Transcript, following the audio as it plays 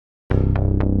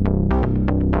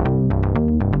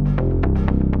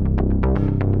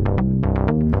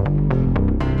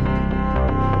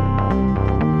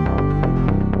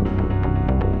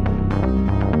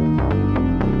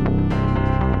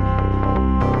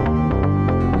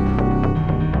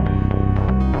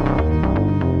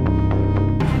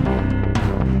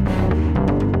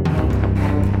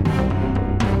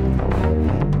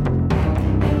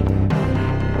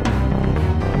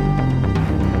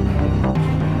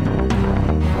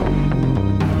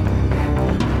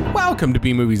Welcome to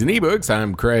B Movies and Ebooks.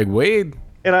 I'm Craig Wade.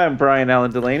 And I'm Brian Allen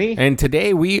Delaney. And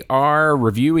today we are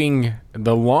reviewing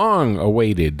the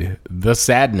long-awaited The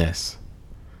Sadness.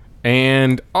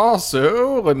 And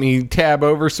also, let me tab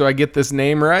over so I get this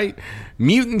name right.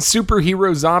 Mutant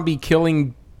superhero zombie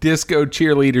killing disco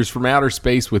cheerleaders from outer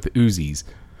space with Uzis.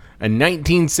 A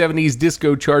 1970s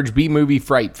disco-charged B-movie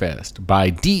fright fest by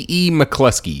D.E.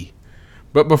 McCluskey.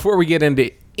 But before we get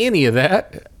into any of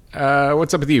that,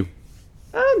 what's up with you?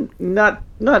 Not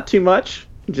too much.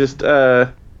 Just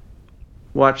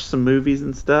watch some movies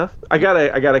and stuff. I got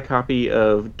a copy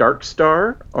of Dark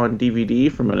Star on DVD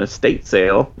from an estate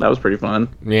sale. That was pretty fun.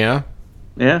 Yeah?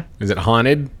 Yeah. Is it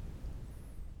haunted?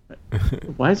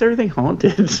 Why is everything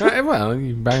haunted? Well,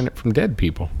 you're buying it from dead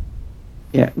people.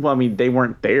 Yeah. Well, I mean, they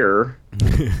weren't there.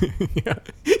 Yeah.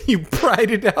 You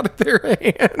pried it out of their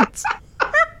hands.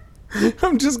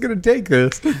 I'm just going to take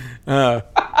this.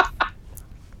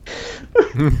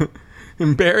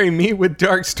 And bury me with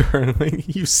Dark Star.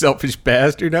 Like, you selfish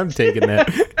bastard. I'm taking that.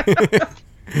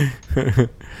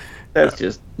 That's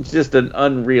just an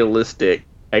unrealistic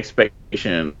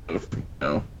expectation of,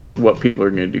 what people are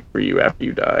going to do for you after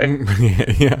you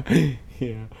die.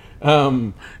 Yeah.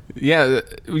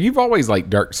 You've always liked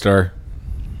Dark Star.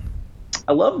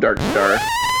 I love Dark Star.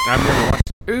 I've never watched.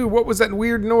 Ooh, what was that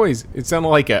weird noise? It sounded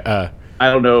like a.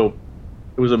 I don't know.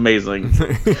 It was amazing.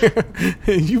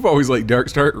 You've always liked Dark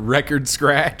Star. Record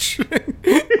scratch.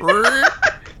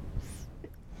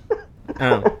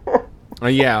 Yeah.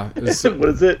 What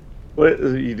is it?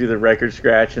 You do the record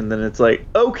scratch, and then it's like,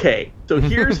 okay, so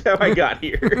here's how I got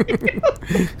here.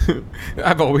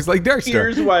 I've always liked Dark Star.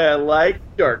 Here's why I like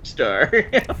Dark Star.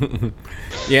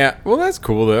 Yeah, well, that's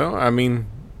cool though. I mean,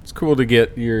 it's cool to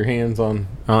get your hands on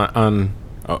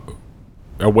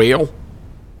a whale.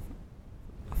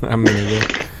 I mean,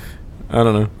 I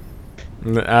don't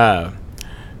know.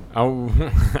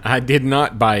 I did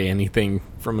not buy anything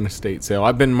from an estate sale.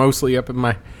 I've been mostly up in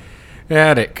my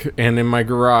attic and in my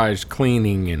garage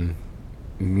cleaning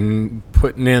and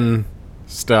putting in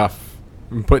stuff,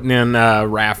 putting in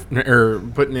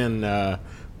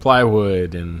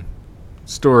plywood and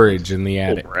storage in the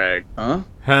attic. Brag, huh?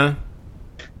 Huh?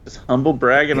 Just humble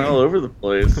bragging all over the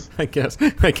place. I guess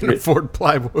I can afford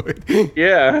plywood.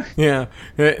 Yeah. Yeah.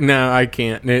 No, I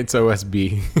can't. It's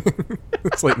OSB.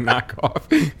 It's like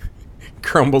knockoff.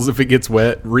 Crumbles if it gets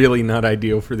wet. Really not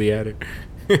ideal for the attic.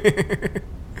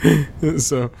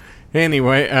 So,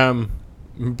 anyway,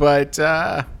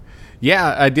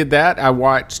 yeah, I did that. I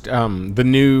watched the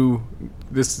new.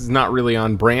 This is not really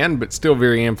on brand, but still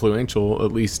very influential.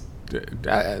 At least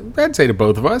I'd say to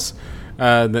both of us.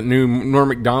 The new Norm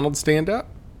Macdonald stand-up.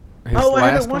 I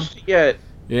haven't watched it yet.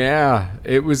 Yeah,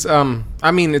 it was.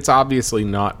 I mean, it's obviously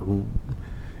not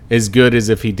as good as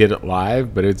if he did it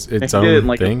live, but it's own thing. He did it in,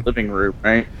 like, thing. a living room,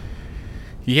 right?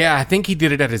 Yeah, I think he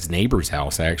did it at his neighbor's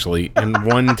house actually in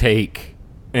one take,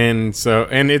 and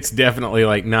it's definitely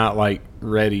like not like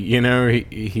ready.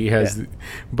 He has, yeah.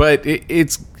 But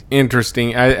it's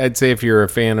interesting. I'd say if you're a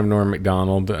fan of Norm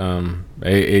Macdonald,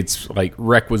 it's like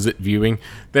requisite viewing.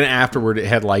 Then afterward, it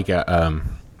had like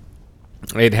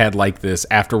this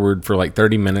afterward for like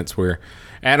 30 minutes where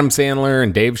Adam Sandler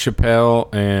and Dave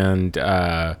Chappelle and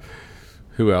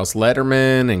who else?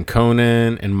 Letterman and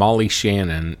Conan and Molly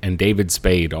Shannon and David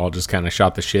Spade all just kind of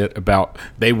shot the shit about.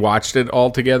 They watched it all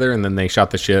together and then they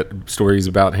shot the shit stories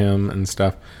about him and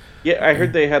stuff. Yeah, I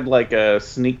heard they had like a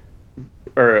sneak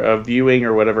or a viewing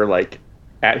or whatever, like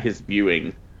at his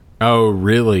viewing. Oh,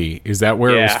 really? Is that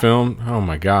where it was filmed? Oh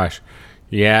my gosh.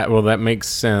 Yeah, well, that makes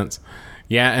sense.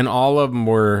 Yeah, and all of them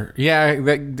were,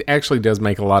 that actually does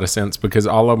make a lot of sense because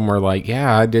all of them were like,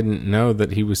 yeah, I didn't know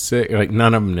that he was sick. Like,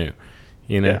 none of them knew,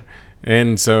 Yeah.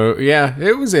 And so, yeah,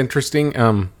 it was interesting.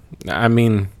 I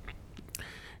mean,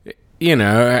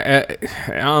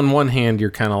 on one hand,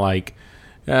 you're kind of like,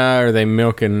 are they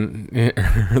milking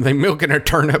a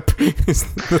turnip?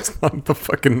 That's not the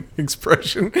fucking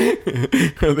expression.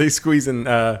 Are they squeezing,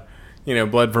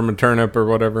 blood from a turnip or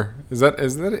whatever?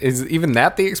 Is even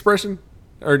that the expression?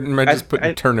 Or am I just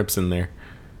putting turnips in there?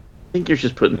 I think you're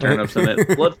just putting turnips in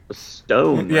it. Blood from a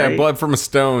stone, right? Yeah, blood from a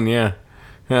stone, yeah.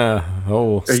 Are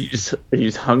you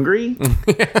just hungry?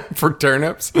 For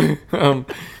turnips?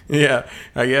 Yeah,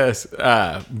 I guess.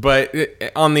 But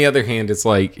on the other hand, it's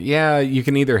like, yeah, you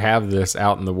can either have this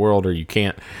out in the world or you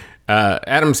can't.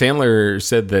 Adam Sandler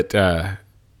said that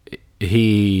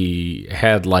he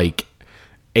had like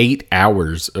 8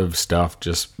 hours of stuff,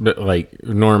 just like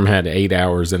Norm had 8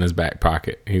 hours in his back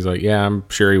pocket. He's like, yeah, I'm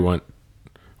sure he went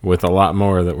with a lot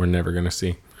more that we're never going to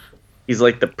see. He's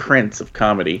like the Prince of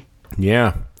comedy.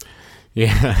 Yeah.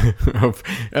 Yeah,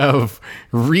 of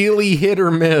really hit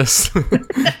or miss,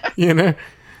 you know.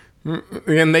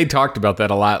 And they talked about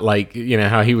that a lot, like, you know,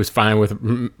 how he was fine with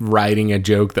writing a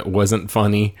joke that wasn't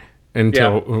funny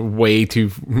until way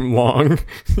too long,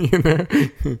 you know.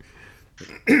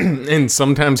 And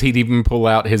sometimes he'd even pull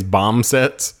out his bomb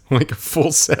sets, like a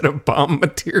full set of bomb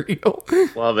material.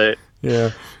 Love it.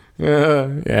 Yeah.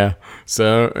 Yeah.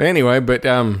 So anyway, but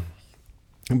yeah,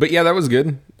 that was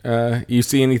good. You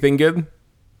see anything good?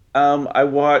 I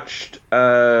watched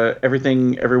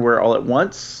Everything Everywhere All at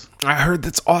Once. I heard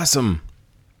that's awesome.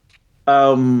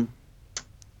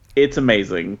 It's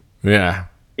amazing. Yeah.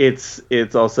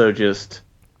 It's also just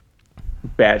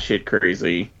batshit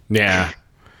crazy. Yeah.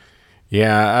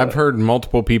 Yeah, I've heard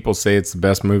multiple people say it's the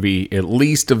best movie, at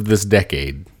least of this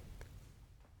decade.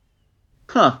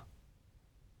 Huh.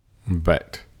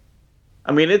 But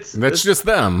I mean, that's just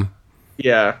them.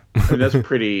 Yeah, I mean, that's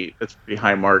pretty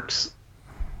high marks.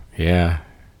 Yeah.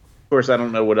 Of course, I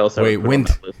don't know what else. Wait, when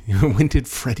did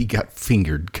Freddy Got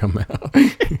Fingered come out?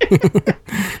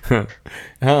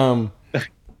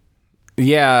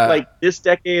 Yeah, like this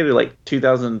decade, or like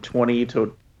 2020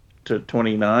 to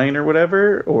 29 or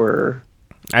whatever, or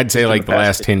I'd say like the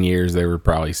last 10 years they were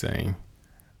probably saying.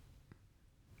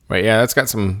 But yeah, that's got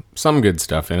some good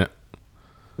stuff in it.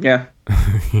 Yeah.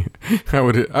 I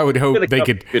would hope they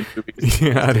could.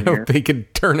 Yeah, I'd hope they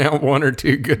could turn out one or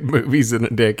two good movies in a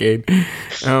decade.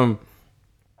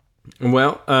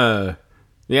 Well,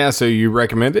 yeah. So you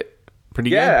recommend it? Pretty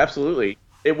good. Yeah, absolutely.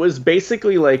 It was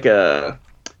basically like a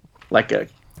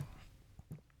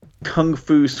kung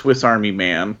fu Swiss Army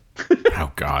man.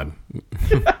 Oh God.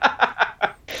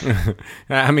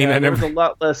 I mean, there was a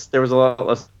lot less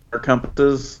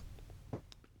compasses.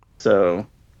 So.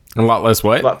 A lot less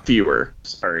what? A lot fewer.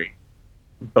 Sorry.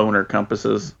 Boner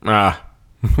compasses. I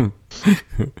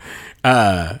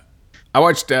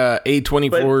watched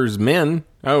A24's Men.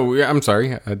 Oh, yeah, I'm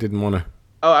sorry. I didn't want to.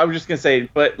 Oh, I was just going to say,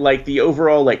 but like the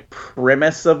overall like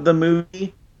premise of the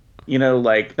movie, you know,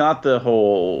 like not the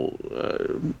whole,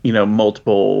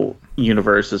 multiple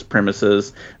universes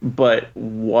premises, but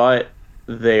what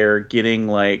they're getting,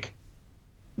 like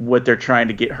what they're trying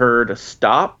to get her to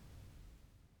stop.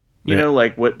 You know,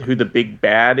 like who the big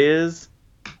bad is.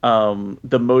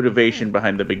 The motivation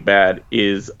behind the big bad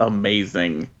is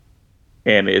amazing,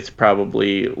 and it's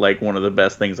probably like one of the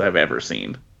best things I've ever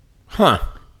seen. Huh.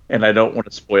 And I don't want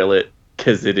to spoil it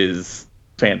because it is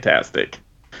fantastic.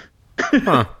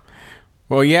 Huh.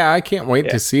 Well, yeah, I can't wait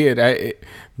to see it.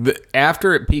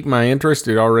 After it piqued my interest,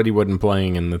 it already wasn't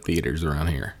playing in the theaters around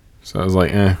here, so I was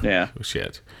like,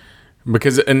 shit.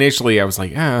 Because initially I was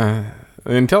like,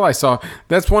 until I saw,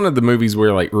 that's one of the movies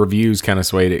where like reviews kind of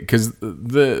swayed it, because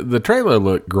the trailer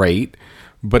looked great,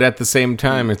 but at the same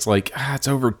time it's like, it's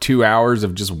over 2 hours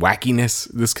of just wackiness.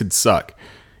 This could suck,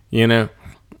 you know.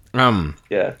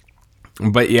 Yeah.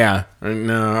 But yeah,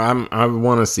 no, I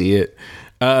want to see it.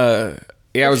 Yeah,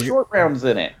 I was short rounds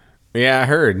in it. Yeah, I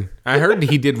heard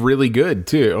he did really good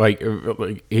too. Like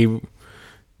it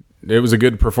was a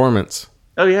good performance.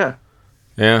 Oh yeah.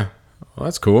 Yeah. Well,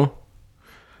 that's cool.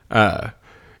 I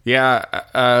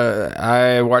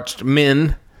watched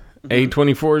Men,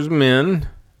 A24's Men.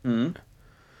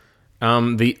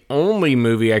 Mm-hmm. The only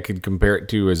movie I could compare it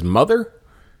to is Mother.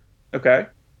 Okay.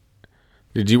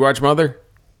 Did you watch Mother?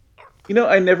 You know,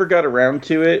 I never got around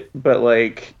to it, but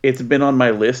like it's been on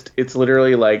my list. It's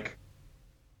literally like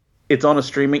it's on a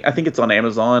streaming. I think it's on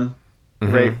Amazon,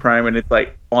 right, Prime, and it's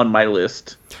like on my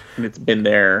list, and it's been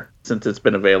there since it's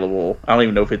been available. I don't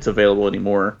even know if it's available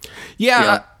anymore.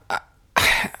 Yeah.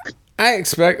 I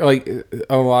expect like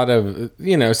a lot of,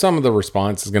 some of the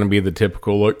response is going to be the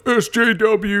typical like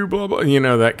SJW blah blah,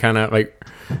 that kind of like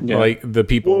the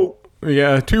people,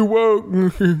 too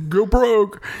woke, go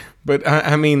broke. But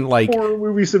I mean, like, horror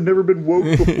movies have never been woke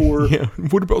before. Yeah.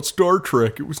 What about Star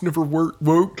Trek? It was never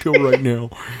woke till right now.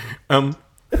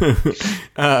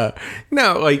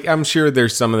 No, like I'm sure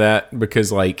there's some of that,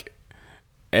 because like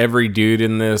every dude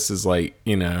in this is like,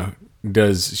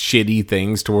 does shitty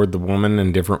things toward the woman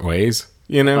in different ways,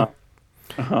 and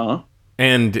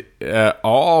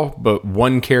all but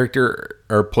one character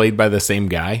are played by the same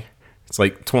guy. It's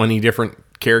like 20 different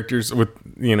characters with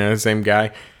the same guy.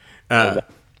 But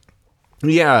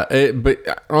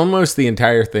almost the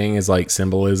entire thing is like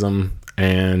symbolism,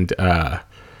 and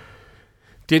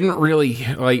didn't really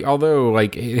like, although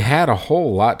like it had a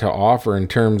whole lot to offer in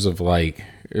terms of like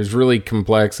it was really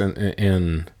complex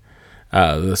and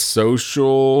the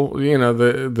social,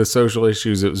 the social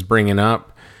issues it was bringing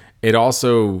up. It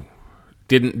also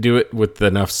didn't do it with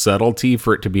enough subtlety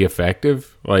for it to be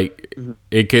effective. Like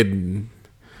it could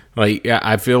Like, yeah,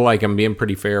 I feel like I'm being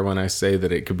pretty fair when I say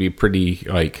that it could be pretty,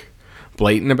 like,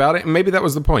 blatant about it. And maybe that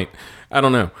was the point. I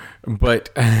don't know. But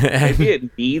maybe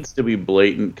it needs to be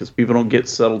blatant because people don't get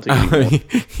subtlety anymore.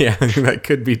 Yeah, that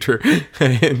could be true.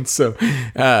 And so,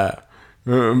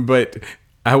 but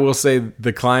I will say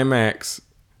the climax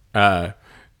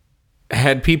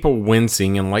had people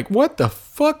wincing and like, what the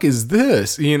fuck is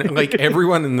this? You know, like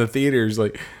everyone in the theater is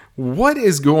like, what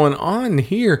is going on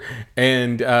here?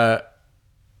 And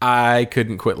I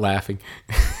couldn't quit laughing.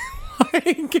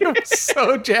 Like, it was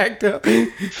so jacked up.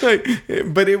 Like,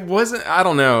 but it wasn't, I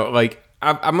don't know. Like,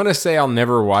 I'm going to say I'll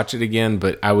never watch it again,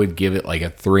 but I would give it like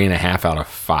a 3.5 out of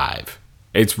 5.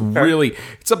 It's really,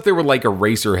 it's up there with like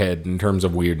Eraserhead in terms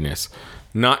of weirdness.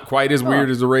 Not quite as weird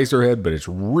as Eraserhead, but it's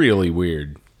really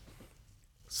weird.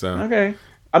 So okay,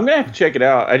 I'm gonna have to check it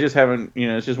out. I just haven't,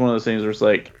 it's just one of those things where it's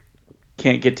like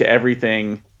can't get to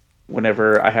everything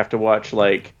whenever I have to watch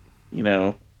like,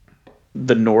 The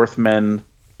Northmen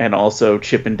and also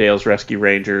Chip and Dale's Rescue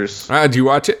Rangers. Did you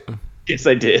watch it? Yes,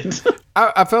 I did.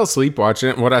 I fell asleep watching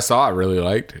it. What I saw, I really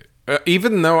liked.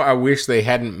 Even though I wish they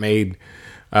hadn't made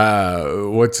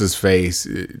what's his face.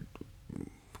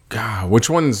 God, which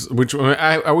one?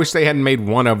 I wish they hadn't made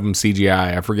one of them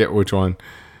CGI. I forget which one.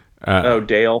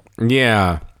 Dale.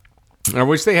 Yeah. I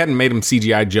wish they hadn't made him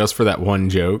CGI just for that one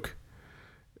joke.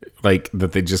 Like,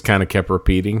 that they just kind of kept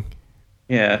repeating.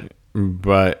 Yeah.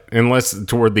 But, unless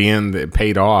toward the end it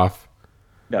paid off.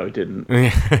 No, it didn't.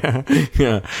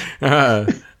 Yeah.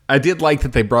 I did like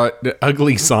that they brought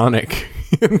Ugly Sonic.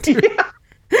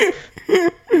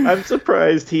 I'm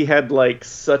surprised he had like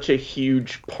such a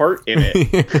huge part in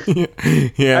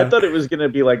it. Yeah. I thought it was going to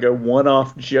be like a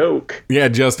one-off joke. Yeah,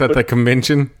 just at the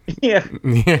convention. Yeah.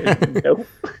 Nope.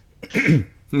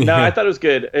 No, I thought it was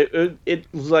good. It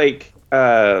was like,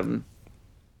 because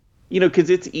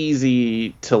it's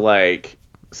easy to like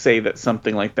say that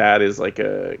something like that is like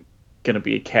going to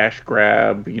be a cash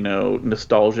grab,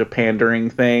 nostalgia pandering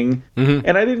thing. Mm-hmm.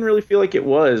 And I didn't really feel like it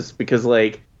was because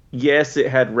like, yes, it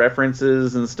had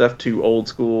references and stuff to old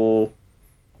school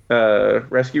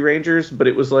Rescue Rangers, but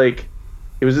it was like,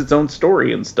 it was its own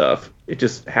story and stuff. It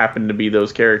just happened to be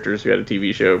those characters who had a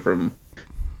TV show from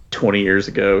 20 years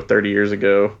ago, 30 years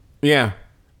ago. Yeah.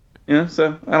 Yeah,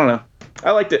 so, I don't know.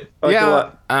 I liked it. I liked it a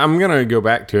lot. I'm going to go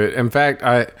back to it. In fact,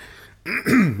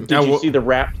 Did you see the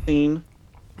rap scene?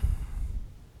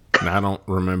 I don't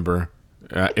remember.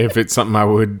 If it's something I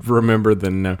would remember,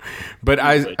 then no. But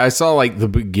I saw like the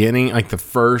beginning, like the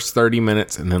first 30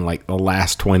 minutes and then like the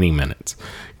last 20 minutes.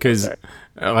 Because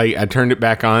like I turned it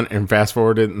back on and fast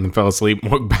forwarded and then fell asleep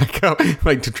and woke back up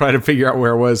like to try to figure out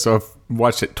where I was. So I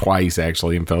watched it twice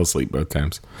actually and fell asleep both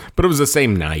times. But it was the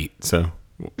same night. So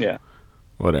yeah,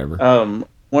 whatever.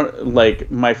 One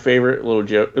like my favorite little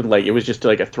joke, like it was just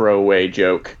like a throwaway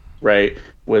joke, right?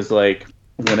 Was like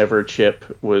whenever Chip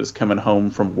was coming home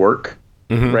from work.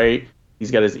 Mm-hmm. Right? He's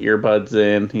got his earbuds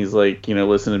in. He's like,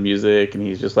 listening to music, and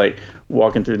he's just like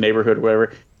walking through the neighborhood or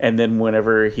whatever. And then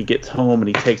whenever he gets home and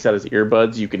he takes out his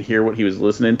earbuds, you can hear what he was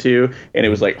listening to, and it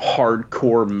was like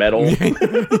hardcore metal.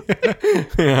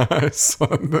 Yeah, I saw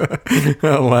that.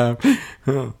 I laughed.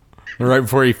 Right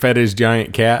before he fed his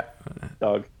giant cat.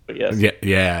 Dog, but yes.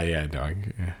 Yeah, dog.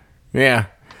 Yeah.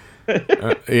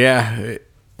 Yeah.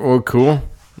 Well, cool.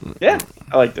 Yeah,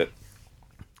 I liked it.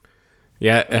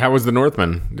 Yeah, how was The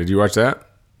Northman? Did you watch that?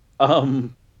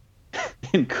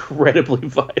 Incredibly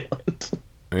violent.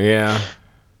 Yeah.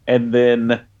 And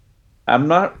then I'm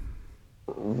not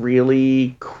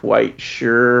really quite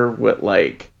sure what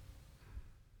I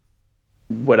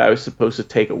was supposed to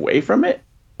take away from it.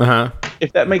 Uh-huh.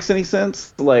 If that makes any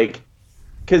sense. Like,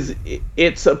 because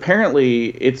it's apparently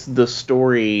it's the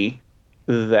story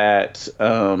that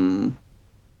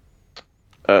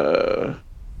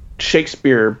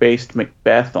Shakespeare based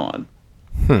Macbeth on.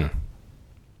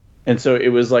 And so it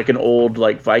was like an old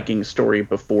like Viking story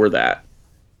before that.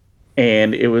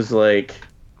 And it was like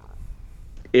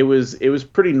it was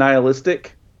pretty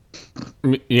nihilistic.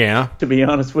 Yeah. To be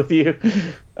honest with you.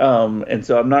 And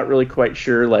so I'm not really quite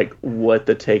sure like what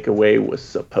the takeaway was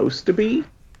supposed to be.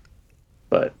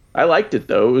 But I liked it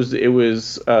though. It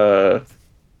was like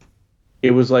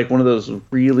one of those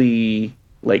really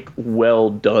like well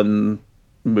done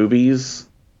movies,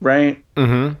 right?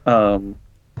 Mm-hmm.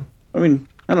 I mean,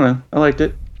 I don't know. I liked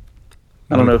it.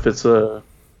 I don't know if it's going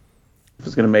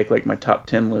to make like my top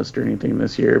 10 list or anything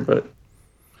this year, but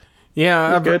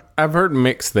yeah, I've heard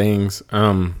mixed things.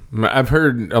 I've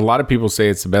heard a lot of people say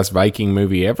it's the best Viking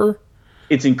movie ever.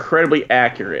 It's incredibly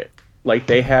accurate. Like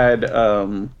they had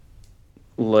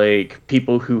like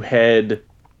people who head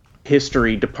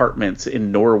history departments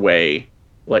in Norway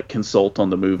like consult on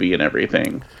the movie and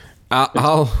everything.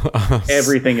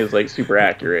 Everything is like super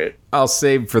accurate. I'll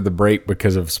save for the break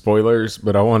because of spoilers,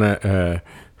 but I want to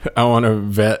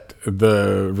vet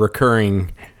the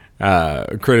recurring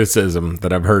criticism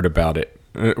that I've heard about it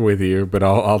with you. But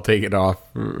I'll take it off.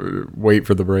 Wait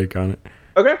for the break on it.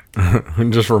 Okay.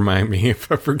 Just remind me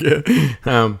if I forget.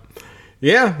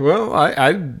 Yeah. Well,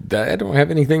 I don't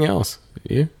have anything else.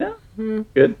 You? Yeah.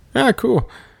 Good. Ah, cool.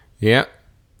 Yeah.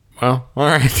 Well, all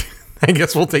right. I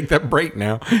guess we'll take that break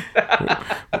now.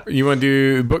 You want to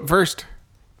do the book first?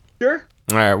 Sure.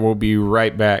 All right, we'll be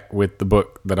right back with the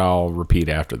book that I'll repeat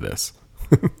after this.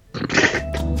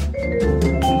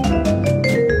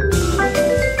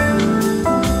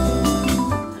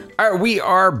 All right, we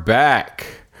are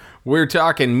back. We're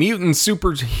talking mutant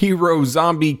superhero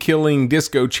zombie killing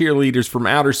disco cheerleaders from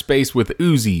outer space with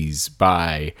Uzis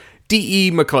by D.E.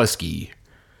 McCluskey.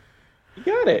 You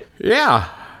got it. Yeah.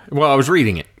 Well, I was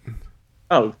reading it.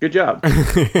 Oh, good job.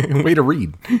 Way to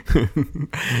read.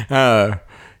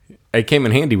 It came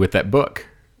in handy with that book,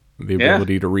 the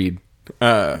ability to read.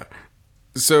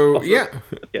 So, yeah.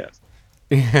 Yes.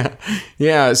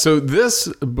 Yeah. So this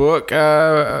book,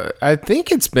 I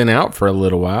think it's been out for a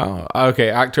little while.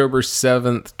 Okay, October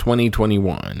 7th,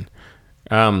 2021.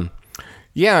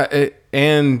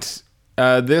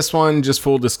 This one, just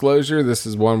full disclosure, this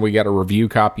is one we got a review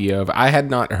copy of. I had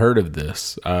not heard of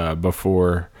this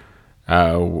before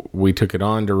we took it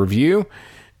on to review.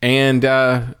 And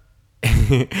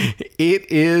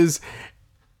it is,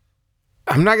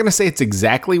 I'm not going to say it's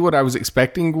exactly what I was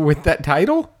expecting with that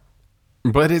title,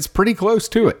 but it's pretty close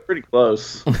to it. Pretty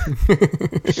close.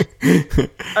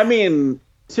 I mean,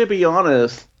 to be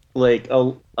honest, like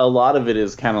a lot of it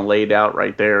is kind of laid out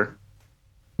right there.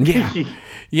 Yeah.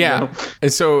 Yeah. You know?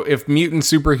 And so if mutant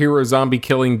superhero zombie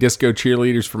killing disco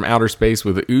cheerleaders from outer space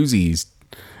with Uzis,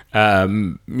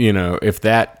 if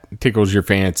that tickles your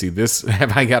fancy, this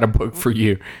have I got a book for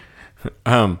you.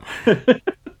 But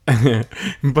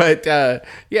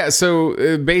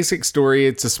basic story,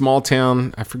 it's a small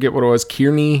town. I forget what it was.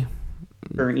 Kearney,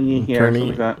 something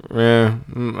like that. Yeah.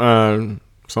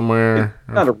 Somewhere.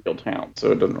 It's not a real town,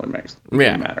 so it doesn't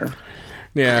really matter.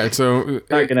 Yeah. So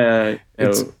not gonna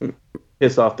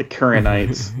piss off the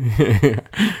Currenites.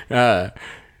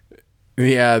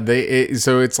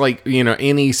 So it's like,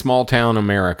 any small town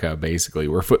America, basically,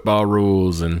 where football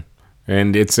rules, and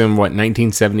it's in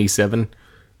 1977?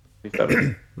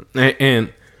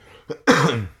 And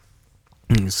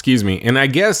excuse me. And I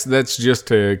guess that's just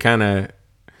to kind of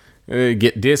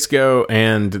get disco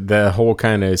and the whole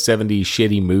kind of 70s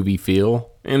shitty movie feel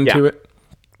into it.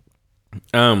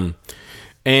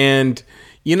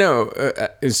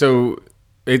 So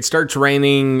it starts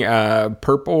raining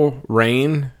purple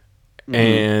rain,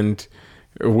 and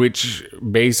which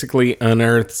basically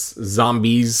unearths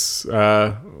zombies.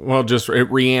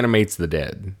 It reanimates the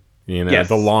dead,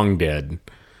 the long dead,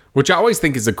 which I always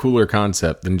think is a cooler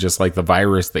concept than just like the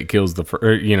virus that kills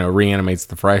reanimates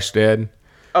the fresh dead.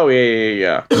 Oh,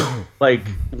 yeah. Like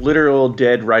literal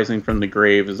dead rising from the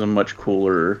grave is a much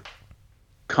cooler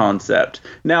concept.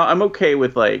 Now, I'm okay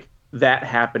with like that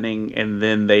happening and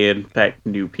then they infect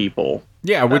new people.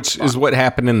 Yeah, which is what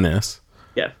happened in this.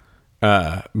 Yeah.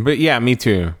 But yeah, me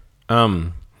too.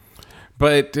 So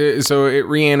it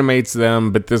reanimates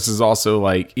them, but this is also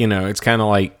like, it's kind of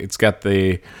like, it's got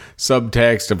the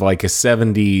subtext of like a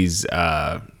 70s,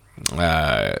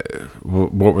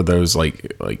 what were those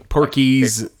like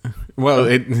Porky's? Well,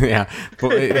 it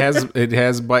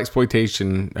has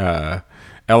blaxploitation,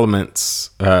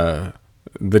 elements. The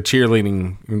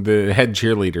head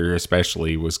cheerleader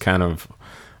especially was kind of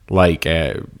like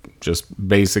just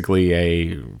basically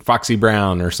a Foxy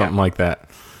Brown or something like that,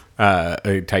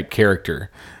 a type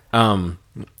character. And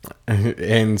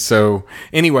so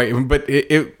anyway, but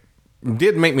it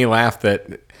did make me laugh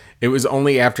that it was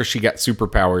only after she got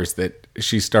superpowers that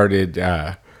she started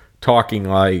talking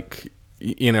like,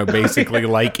 basically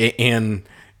like in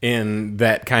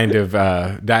that kind of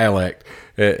dialect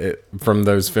from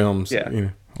those films. Yeah.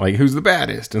 Like who's the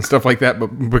baddest and stuff like that. But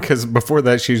because before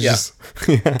that, she's just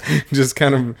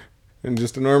kind of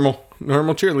just a normal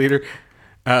cheerleader.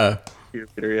 But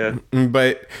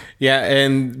yeah,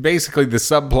 and basically the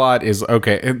subplot is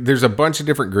there's a bunch of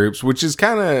different groups, which is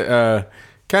kind of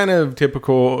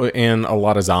typical in a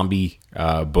lot of zombie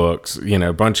books.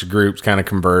 A bunch of groups kind of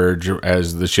converge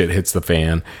as the shit hits the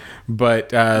fan.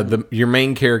 But your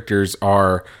main characters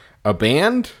are a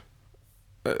band,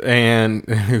 and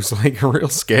it was like a real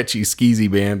sketchy,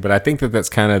 skeezy band. But I think that's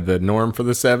kind of the norm for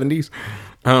the 70s.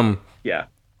 Yeah.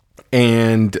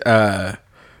 And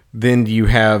then you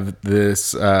have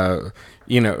this,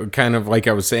 kind of like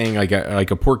I was saying, like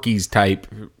a Porky's type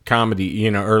comedy,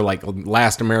 or like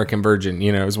Last American Virgin.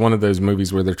 It was one of those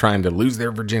movies where they're trying to lose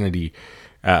their virginity,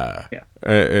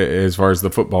 as far as the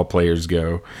football players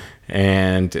go,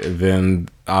 and then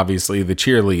obviously the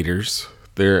cheerleaders.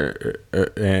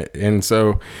 And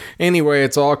so anyway,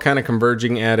 it's all kind of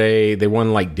converging at they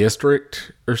won like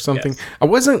district or something.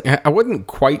 Yes. I wasn't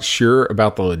quite sure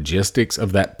about the logistics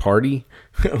of that party.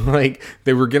 Like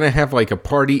they were gonna have like a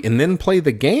party and then play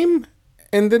the game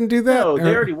and then do that. No,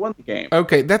 they already won the game.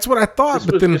 Okay, that's what I thought.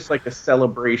 This was just like a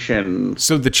celebration.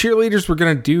 So the cheerleaders were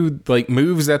gonna do like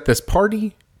moves at this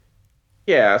party.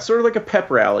 Yeah, sort of like a pep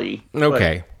rally.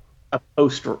 Okay. A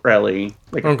post rally,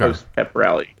 like a post pep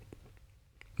rally.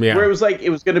 Yeah. Where it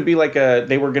was going to be like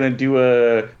they were going to do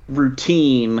a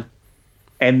routine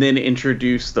and then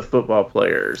introduce the football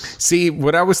players. See,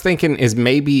 what I was thinking is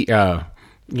maybe,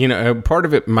 part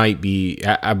of it might be,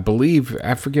 I believe,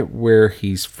 I forget where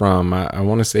he's from. I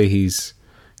want to say he's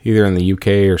either in the UK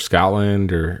or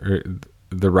Scotland or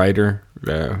the writer,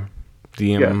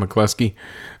 D.M. McCluskey.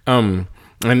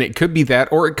 And it could be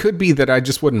that, or it could be that I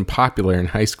just wasn't popular in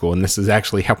high school, and this is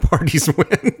actually how parties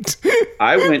went.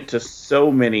 I went to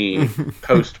so many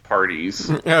post parties.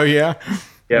 Oh, yeah?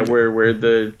 Yeah, where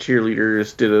the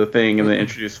cheerleaders did a thing and then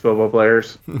introduced football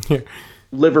players. Yeah.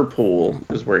 Liverpool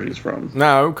is where he's from.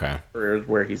 No, okay. Or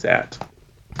where he's at.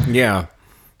 Yeah.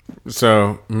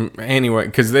 So, anyway,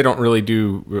 because they don't really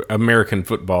do American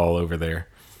football over there.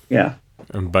 Yeah.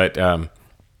 But,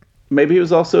 maybe it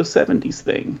was also a 70s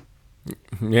thing.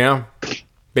 Yeah.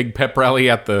 Big pep rally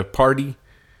at the party.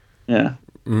 Yeah.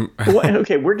 Well,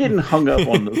 okay, we're getting hung up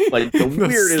on the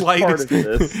weirdest part of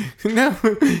this. No,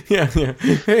 yeah.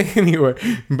 Anyway,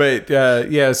 but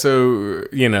so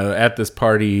at this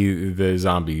party, the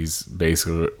zombies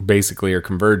basically are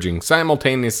converging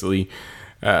simultaneously.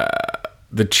 The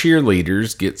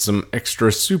cheerleaders get some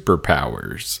extra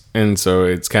superpowers, and so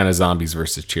it's kind of zombies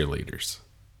versus cheerleaders.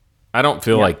 I don't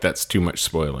feel like that's too much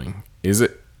spoiling, is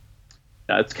it?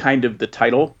 It's kind of the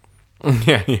title.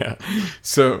 Yeah.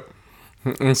 So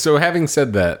having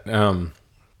said that,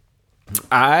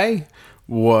 I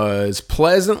was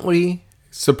pleasantly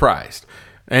surprised.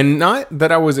 And not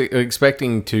that I was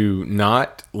expecting to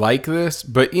not like this,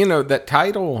 but that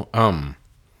title,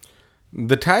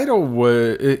 the title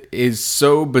is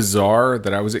so bizarre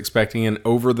that I was expecting an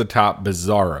over-the-top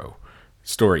bizarro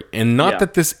story. And not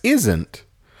that this isn't,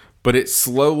 but it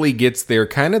slowly gets there,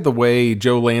 kind of the way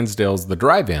Joe Lansdale's The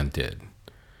Drive-In did.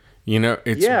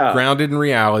 It's grounded in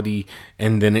reality,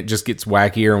 and then it just gets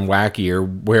wackier and wackier,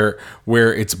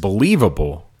 where it's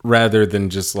believable rather than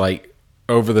just like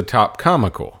over the top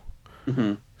comical.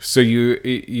 Mm-hmm. So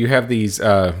you have these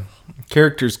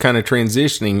characters kind of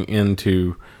transitioning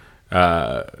into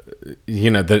the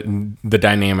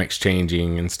dynamics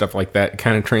changing and stuff like that,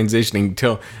 kind of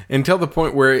transitioning until the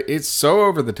point where it's so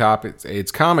over the top,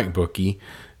 it's comic booky,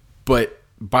 but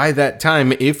by that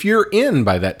time, if you're in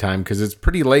by that time, because it's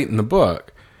pretty late in the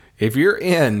book, if you're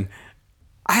in,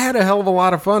 I had a hell of a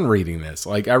lot of fun reading this.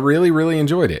 Like, I really, really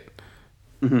enjoyed it.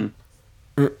 Mm-hmm.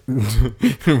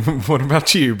 What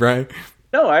about you, Brian?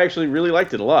 No, I actually really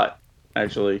liked it a lot,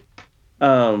 actually.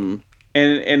 And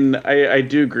I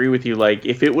do agree with you. Like,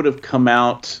 if it would have come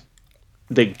out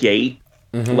the gate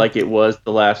like it was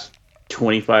the last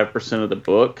 25% of the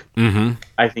book,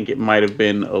 I think it might have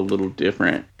been a little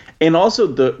different. And also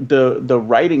the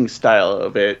writing style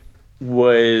of it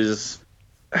was,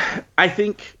 I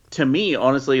think, to me,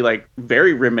 honestly, like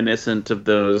very reminiscent of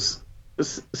those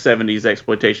 70s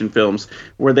exploitation films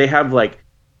where they have like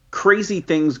crazy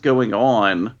things going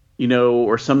on,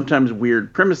 or sometimes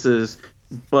weird premises,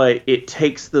 but it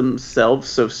takes themselves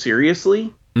so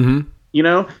seriously.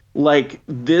 Like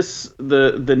this,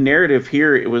 the narrative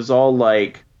here, it was all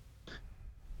like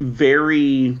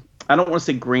very, I don't want to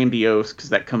say grandiose because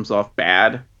that comes off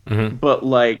bad, but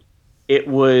like it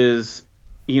was,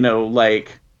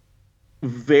 like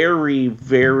very,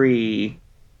 very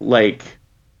like,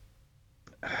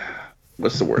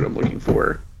 what's the word I'm looking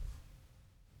for?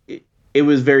 It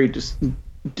was very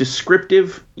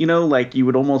descriptive, like you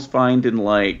would almost find in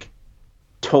like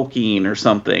Tolkien or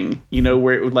something,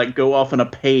 where it would like go off on a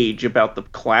page about the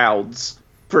clouds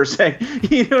for a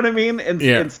second, you know what I mean?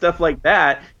 And stuff like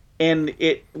that. And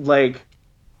it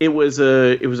was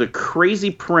a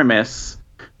crazy premise,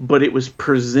 but it was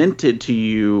presented to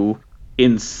you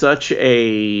in such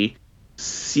a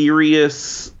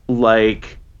serious,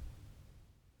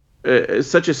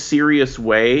 such a serious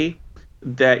way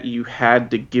that you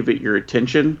had to give it your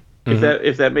attention,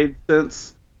 if that made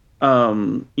sense.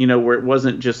 Where it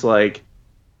wasn't just like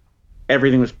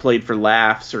everything was played for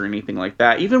laughs or anything like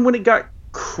that. Even when it got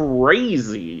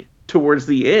crazy towards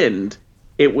the end,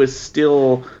 it was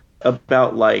still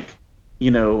about like,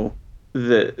 you know,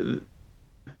 the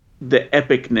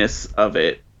epicness of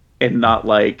it, and not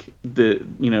like the,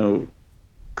 you know,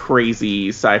 crazy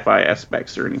sci-fi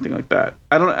aspects or anything like that.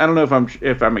 I don't know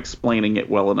if I'm explaining it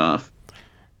well enough.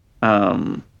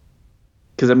 Because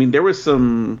I mean, there was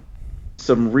some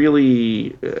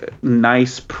really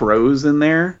nice prose in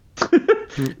there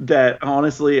that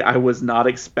honestly I was not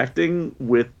expecting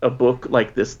with a book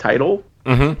like this title.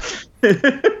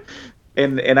 Mm-hmm.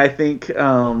 and I think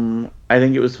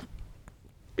it was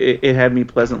it had me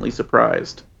pleasantly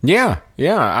surprised. Yeah.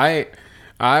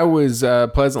 I was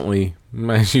pleasantly,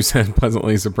 as you said,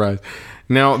 pleasantly surprised.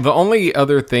 Now, the only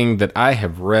other thing that I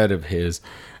have read of his,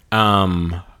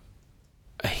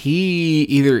 he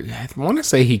either, I want to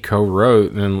say he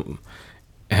co-wrote, and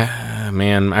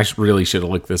man, I really should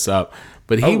have looked this up,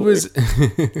 but he was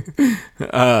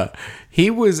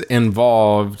he was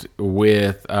involved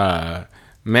with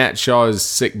Matt Shaw's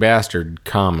Sick Bastard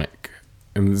comic,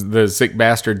 and the Sick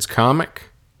Bastards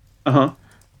comic,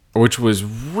 which was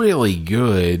really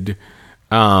good.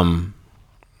 Hold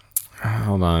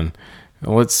on,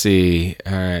 let's see.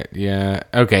 All right, yeah,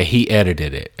 okay, he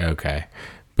edited it. Okay.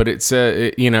 But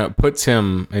it puts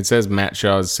him. It says Matt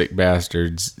Shaw's Sick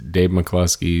Bastards, Dave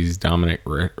McCluskey's Dominic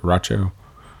Racho,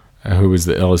 who was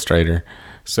the illustrator.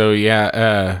 So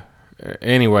yeah.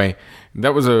 Anyway,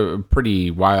 that was a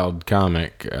pretty wild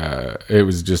comic. It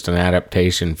was just an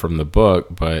adaptation from the book,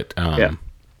 but yeah.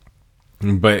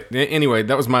 But anyway,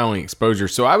 that was my only exposure.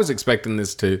 So I was expecting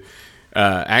this to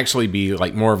actually be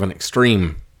like more of an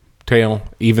extreme tale,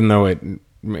 even though it,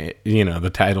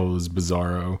 the title is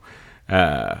Bizarro.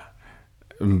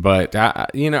 But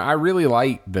I really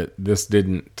like that this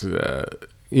didn't,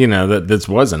 that this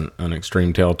wasn't an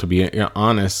extreme tale, to be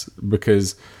honest,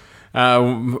 because, I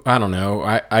don't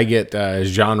know, I get,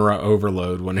 genre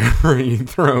overload whenever you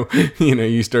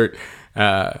you start,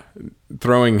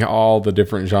 throwing all the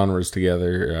different genres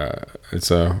together.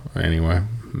 So anyway,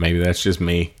 maybe that's just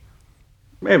me.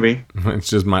 Maybe it's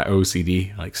just my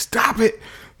OCD. Like, stop it.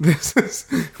 This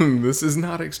is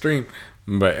not extreme.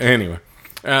 But anyway,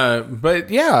 but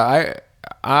yeah,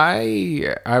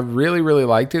 I really, really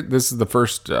liked it. This is the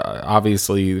first,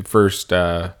 obviously the first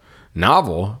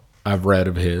novel I've read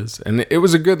of his, and it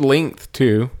was a good length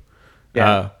too.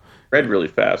 Yeah, read really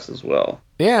fast as well.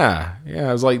 Yeah, it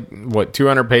was like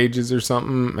 200 pages or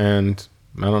something, and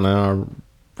I don't know,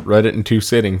 I read it in 2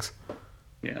 sittings.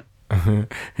 Yeah.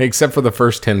 Except for the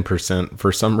first 10%.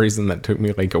 For some reason, that took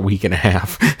me like a week and a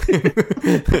half.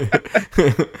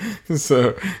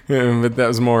 So, but that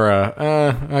was more,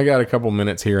 I got a couple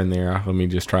minutes here and there. Let me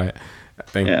just try it. I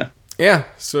think. Yeah.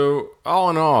 So, all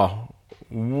in all,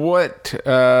 what,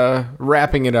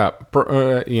 wrapping it up,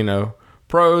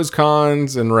 pros,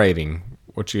 cons, and rating.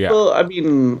 What you got? Well, I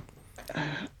mean,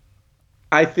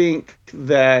 I think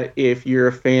that if you're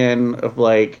a fan of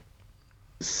like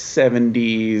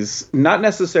 70s, not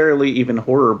necessarily even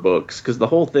horror books, because the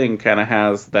whole thing kind of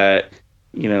has that,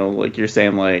 like you're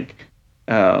saying, like,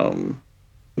 like,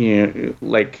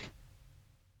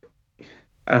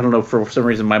 I don't know, for some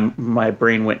reason my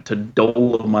brain went to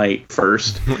Dolomite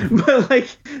first, but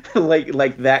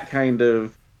like that kind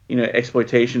of,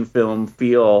 exploitation film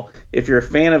feel. If you're a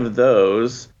fan of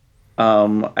those,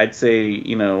 I'd say,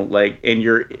 like, and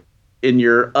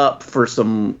you're up for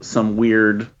some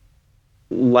weird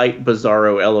light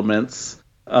Bizarro elements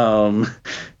towards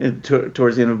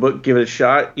the end of the book, give it a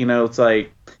shot. It's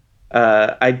like,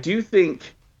 I do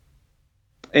think,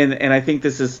 and I think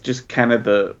this is just kind of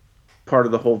the part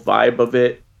of the whole vibe of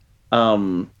it.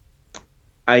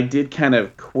 I did kind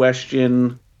of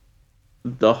question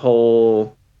the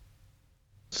whole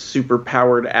super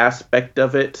powered aspect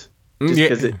of it, just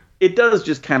because it does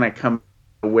just kind of come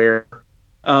aware.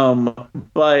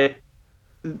 But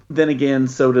then again,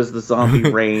 so does the zombie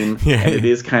rain, and it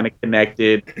is kind of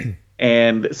connected,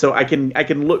 and so I can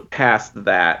look past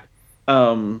that.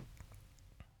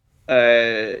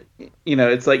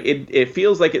 It's like it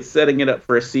feels like it's setting it up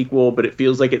for a sequel, but it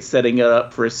feels like it's setting it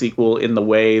up for a sequel in the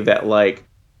way that, like,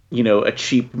 a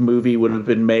cheap movie would have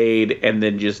been made and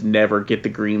then just never get the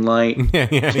green light.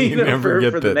 You never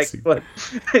get for the next one.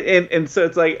 And so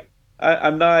it's like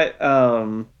I'm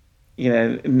not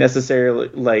necessarily,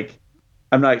 like,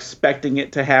 I'm not expecting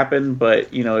it to happen, but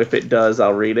if it does,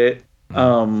 I'll read it.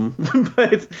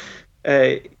 But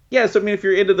yeah, so I mean, if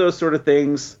you're into those sort of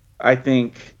things, I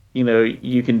think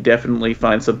you can definitely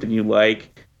find something you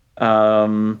like.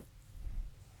 Yeah,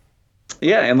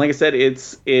 and like I said,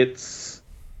 it's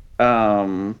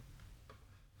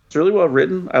It's really well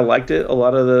written. I liked it. A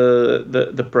lot of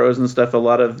the prose and stuff. A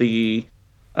lot of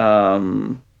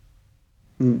um,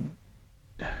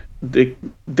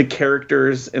 the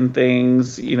characters and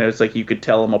things. It's like you could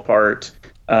tell them apart.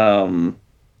 I don't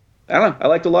know. I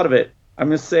liked a lot of it. I'm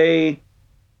gonna say.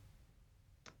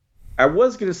 I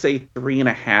was gonna say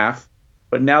 3.5,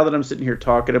 but now that I'm sitting here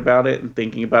talking about it and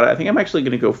thinking about it, I think I'm actually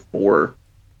gonna go 4.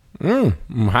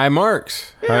 High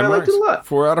marks. Yeah, high I liked marks. it a lot.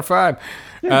 4 out of 5.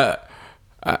 Yeah.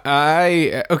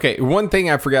 Okay. One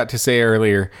thing I forgot to say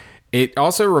earlier. It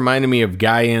also reminded me of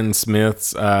Guy N.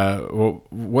 Smith's.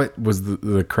 What was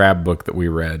the crab book that we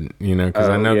read? Because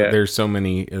I know that there's so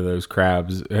many of those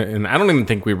crabs, and I don't even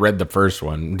think we read the first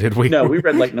one. Did we? No, we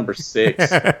read like number 6.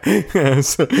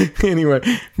 So anyway,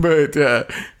 but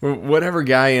whatever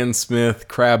Guy N. Smith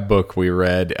crab book we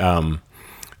read,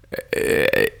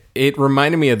 it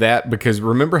reminded me of that because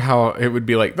remember how it would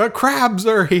be like the crabs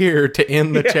are here to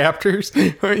end the chapters,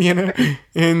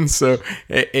 and so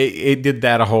it did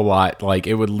that a whole lot. Like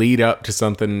it would lead up to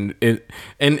something, and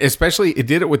especially it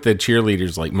did it with the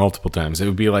cheerleaders like multiple times. It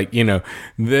would be like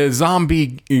the zombie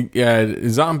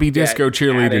disco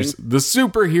cheerleaders, the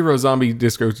superhero zombie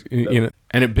disco,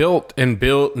 and it built and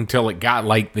built until it got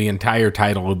like the entire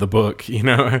title of the book,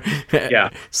 Yeah.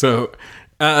 So.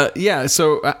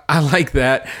 So I like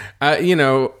that.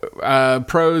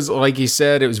 Pros, like you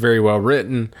said, it was very well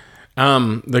written.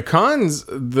 The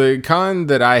con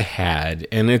that I had,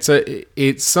 and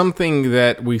it's something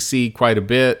that we see quite a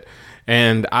bit,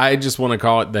 and I just want to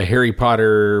call it the Harry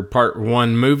Potter Part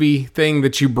 1 movie thing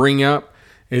that you bring up,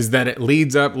 is that it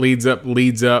leads up,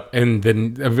 and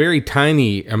then a very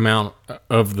tiny amount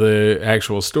of the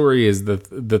actual story is the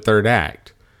third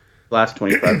act. Last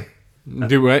 25.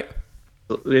 Do what?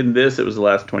 In this, it was the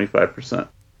last 25%.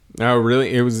 Oh,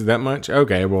 really? It was that much?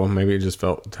 Okay, well, maybe it just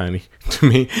felt tiny to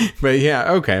me. But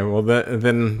yeah, okay, well,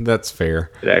 then that's fair.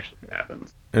 It actually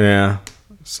happens. Yeah,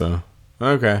 so,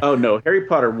 okay. Oh, no, Harry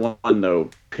Potter 1, though,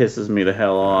 pisses me the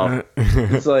hell off.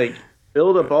 It's like,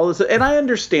 build up all this, and I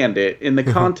understand it. In the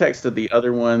context of the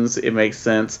other ones, it makes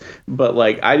sense. But,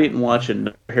 like, I didn't watch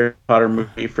a Harry Potter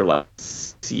movie for, like,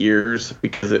 6 years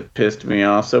because it pissed me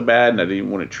off so bad, and I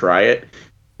didn't want to try it.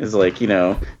 It's like,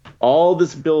 all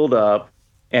this build up,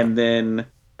 and then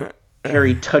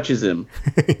Harry touches him,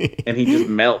 and he just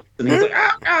melts, and he's like,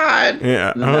 "Oh God!"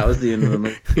 Yeah, and then that was the end of the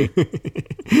movie.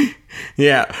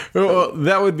 Yeah, well,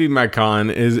 that would be my con.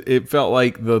 Is it felt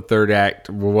like the third act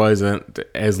wasn't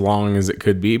as long as it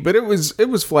could be, but it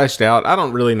was fleshed out. I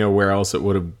don't really know where else it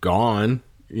would have gone,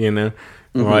 but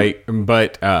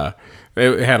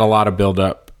it had a lot of build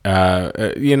up. But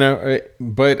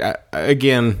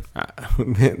again,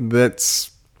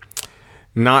 that's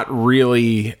not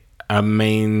really a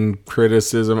main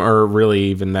criticism or really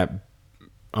even that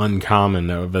uncommon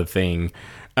of a thing.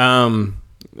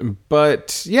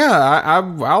 But yeah,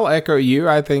 I'll echo you.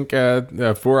 I think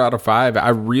 4 out of 5. I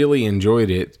really enjoyed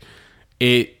it.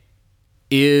 It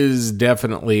is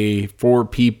definitely for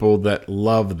people that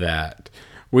love that.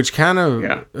 Which kind of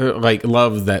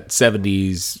love that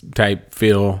 70s type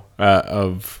feel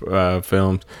of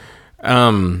films,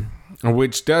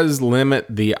 which does limit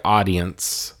the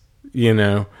audience,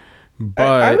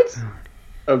 But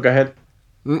go ahead.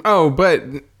 Oh,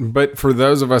 but for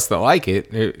those of us that like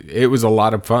it was a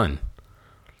lot of fun.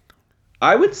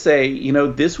 I would say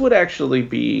this would actually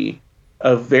be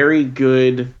a very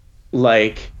good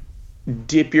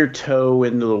dip your toe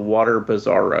into the water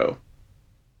Bizarro.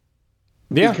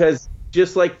 Yeah. Because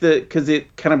because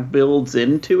it kind of builds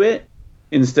into it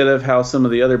instead of how some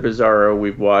of the other Bizarro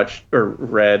we've watched or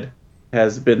read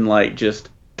has been just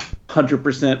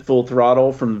 100% full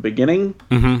throttle from the beginning.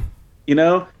 Mm-hmm.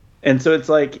 And so it's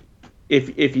like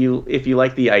if you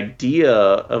like the idea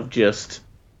of just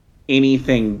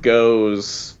anything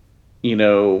goes,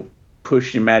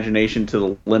 push imagination to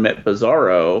the limit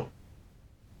Bizarro,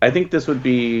 I think this would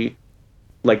be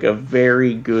a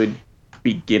very good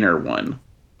beginner one.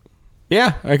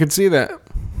 Yeah, I could see that.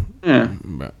 Yeah.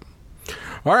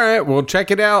 All right, well, check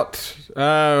it out.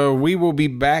 We will be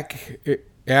back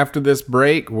after this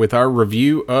break with our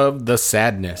review of The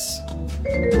Sadness.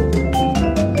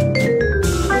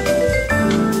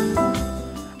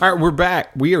 All right, we're back.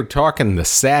 We are talking The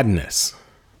Sadness.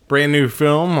 Brand new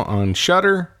film on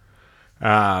Shudder.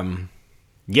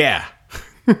 Yeah.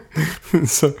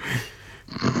 So...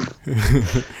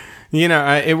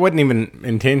 it wasn't even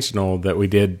intentional that we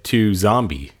did 2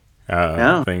 zombie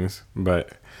things,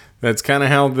 but that's kind of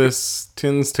how this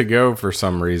tends to go for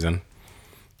some reason.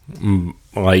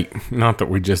 Not that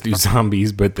we just do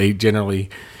zombies, but they generally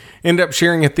end up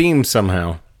sharing a theme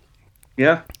somehow.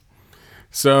 Yeah.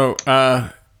 So,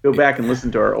 Go back and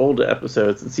listen to our old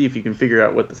episodes and see if you can figure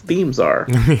out what the themes are.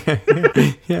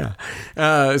 Yeah.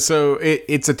 So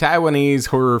it's a Taiwanese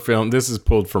horror film. This is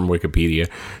pulled from Wikipedia.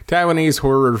 Taiwanese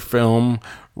horror film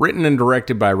written and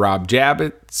directed by Rob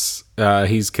Jabbitz.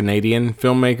 He's Canadian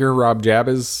filmmaker, Rob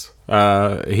Jabbitz.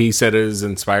 He said it is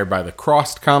inspired by the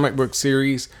Crossed comic book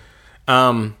series.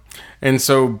 And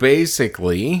so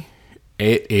basically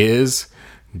it is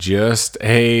just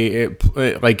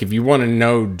like if you want to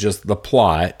know just the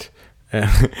plot,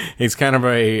 it's kind of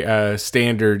a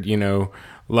standard,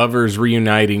 lovers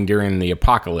reuniting during the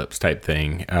apocalypse type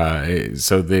thing.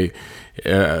 So the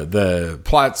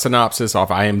plot synopsis off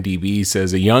IMDb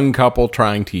says a young couple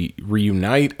trying to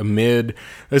reunite amid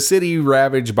a city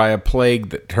ravaged by a plague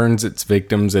that turns its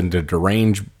victims into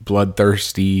deranged,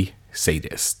 bloodthirsty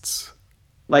sadists.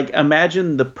 Like,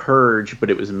 imagine The Purge, but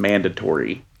it was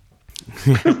mandatory.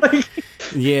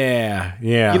 Yeah.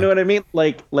 You know what I mean?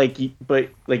 But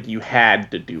you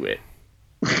had to do it.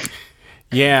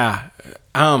 Yeah.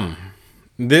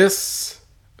 This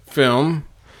film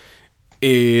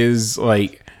is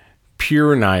like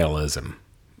pure nihilism.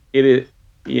 It is.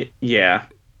 Yeah.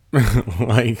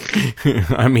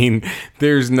 I mean,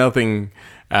 there's nothing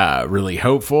really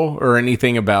hopeful or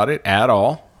anything about it at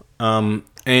all.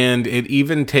 And it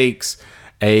even takes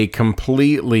a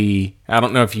completely, I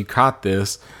don't know if you caught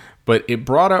this, but it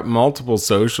brought up multiple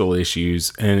social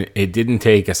issues and it didn't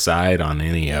take a side on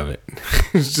any of it.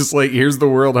 It's just like, here's the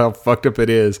world, how fucked up it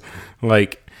is.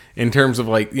 Like, in terms of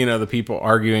like, the people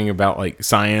arguing about like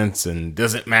science and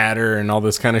does it matter and all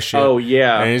this kind of shit. Oh,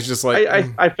 yeah. And it's just like,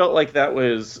 I felt like that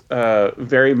was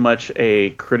very much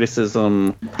a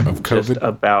criticism of COVID?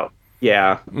 about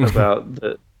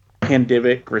the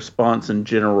pandemic response in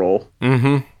general.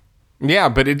 Mm-hmm. Yeah,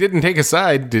 but it didn't take a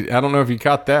side. I don't know if you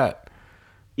caught that.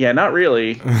 Yeah, not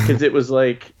really, because it was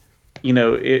like,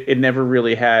 it never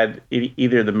really had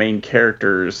either the main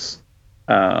characters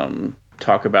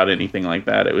talk about anything like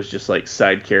that. It was just like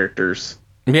side characters.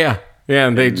 Yeah,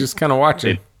 and they just kind of watch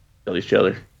it. Kill each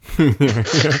other.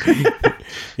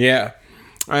 Yeah.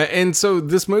 And so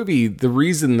this movie, the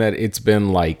reason that it's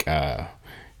been like...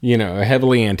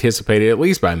 heavily anticipated, at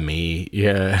least by me.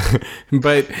 Yeah.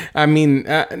 But I mean,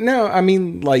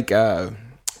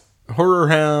 Horror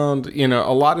Hound,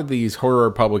 a lot of these horror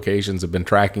publications have been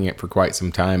tracking it for quite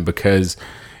some time because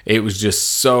it was just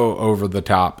so over the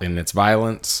top in its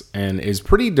violence and is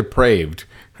pretty depraved.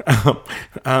 Yeah,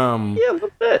 a little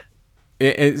bit.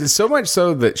 It's so much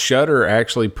so that Shudder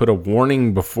actually put a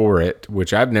warning before it,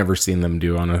 which I've never seen them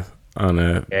do on a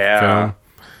film.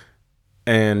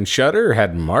 And Shudder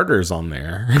had Martyrs on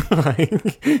there,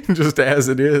 like, just as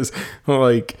it is.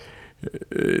 Like,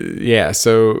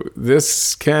 so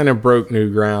this kind of broke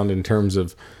new ground in terms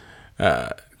of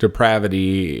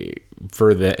depravity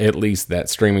for at least that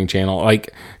streaming channel.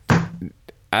 Like,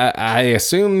 I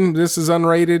assume this is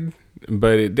unrated,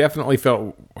 but it definitely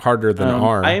felt harder than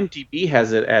R. IMDb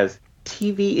has it as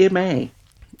TVMA.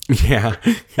 Yeah.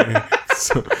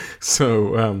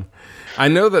 So I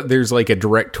know that there's like a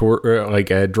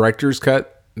director's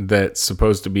cut that's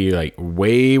supposed to be like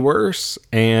way worse.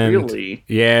 And really?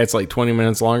 Yeah, it's like 20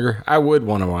 minutes longer. I would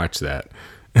want to watch that.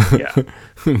 Yeah.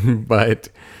 But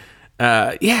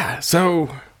so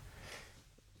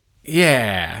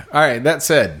yeah. All right, that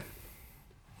said.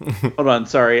 Hold on,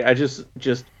 sorry. I just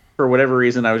for whatever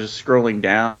reason I was just scrolling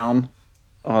down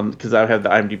because I have the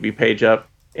IMDb page up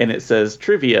and it says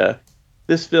trivia.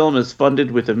 This film is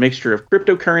funded with a mixture of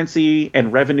cryptocurrency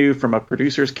and revenue from a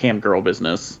producer's camgirl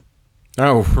business.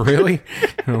 Oh, really?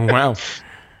 Oh, wow.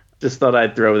 Just thought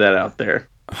I'd throw that out there.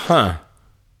 Huh.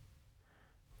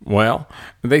 Well,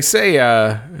 they say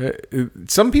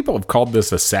some people have called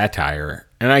this a satire,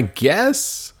 and I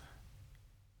guess...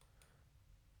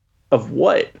 Of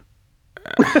what?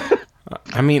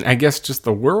 I mean, I guess just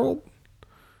the world?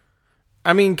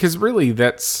 I mean, because really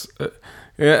that's...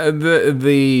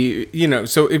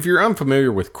 so if you're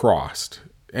unfamiliar with Crossed,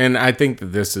 and I think that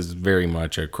this is very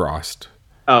much a Crossed.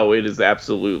 Oh, it is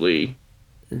absolutely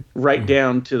right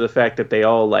down to the fact that they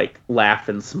all like laugh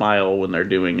and smile when they're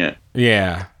doing it.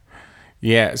 Yeah.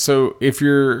 Yeah. So if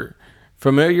you're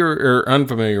familiar or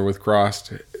unfamiliar with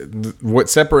Crossed, what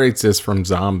separates this from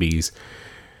zombies,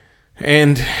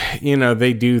 and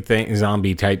they do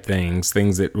zombie type things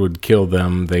that would kill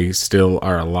them. They still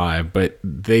are alive, but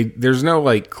there's no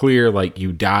like clear, like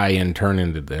you die and turn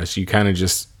into this. You kind of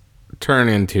just turn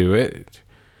into it.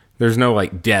 There's no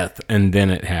like death and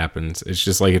then it happens. It's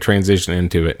just like a transition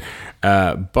into it.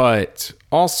 But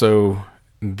also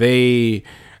they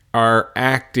are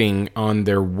acting on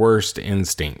their worst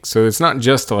instincts. So it's not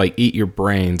just to like eat your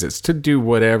brains. It's to do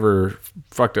whatever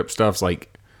fucked up stuff's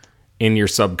like in your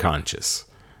subconscious.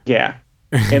 Yeah.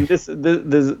 And this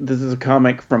is a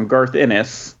comic from Garth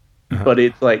Ennis, but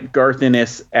it's like Garth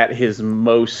Ennis at his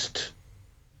most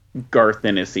Garth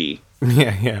Ennis-y.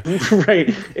 Yeah.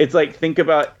 Right. It's like, think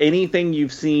about anything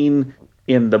you've seen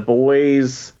in The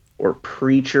Boys or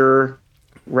Preacher,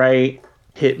 right?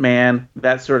 Hitman,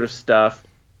 that sort of stuff,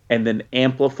 and then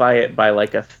amplify it by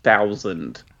like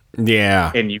 1,000.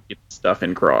 Yeah. And you get stuff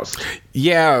in Crossed.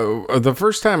 Yeah. The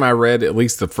first time I read at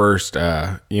least the first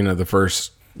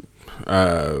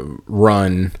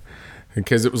run,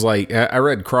 because it was like I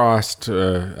read Crossed,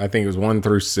 I think it was 1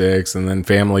 through 6, and then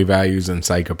Family Values and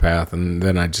Psychopath, and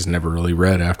then I just never really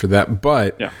read after that.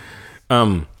 But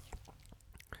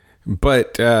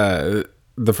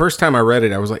the first time I read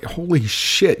it, I was like, holy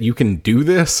shit, you can do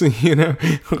this.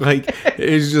 Like,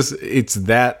 it's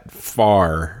that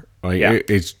far, like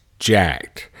it's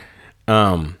jacked.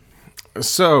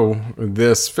 So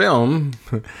this film,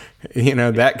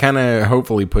 that kind of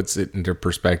hopefully puts it into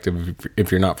perspective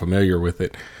if you're not familiar with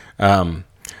it.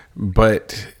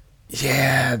 But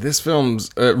yeah, this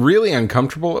film's really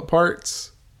uncomfortable at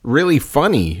parts, really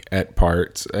funny at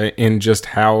parts, and just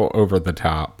how over the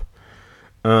top.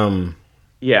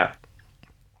 Yeah.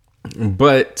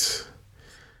 But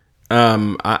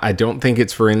I don't think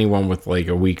it's for anyone with like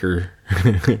a weaker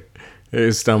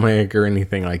stomach or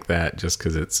anything like that, just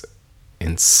because it's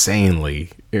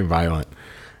insanely violent.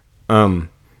 And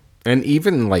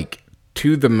even like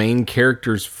to the main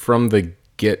characters from the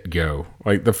get-go,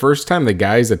 like the first time the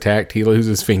guy's attacked, he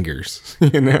loses fingers.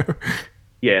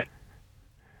 Yeah.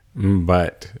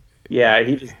 But yeah,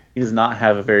 he does not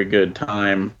have a very good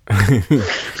time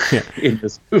in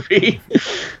this movie.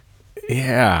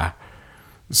 Yeah.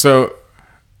 So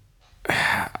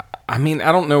I mean,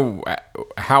 I don't know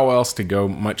how else to go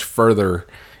much further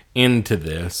into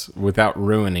this without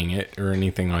ruining it or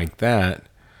anything like that.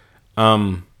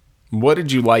 What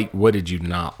did you like? What did you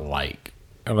not like?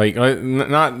 Like,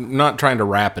 not trying to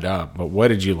wrap it up, but what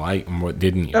did you like and what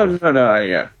didn't you? No,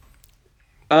 yeah.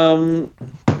 I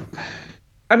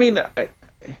mean,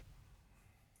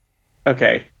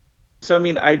 okay. So, I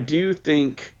mean, I do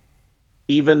think,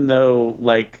 even though,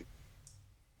 like,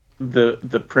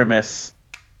 the premise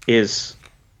is,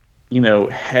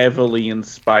 heavily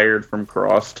inspired from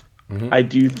Crossed, I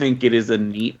do think it is a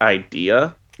neat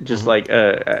idea, just like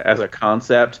as a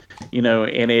concept,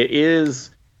 and it is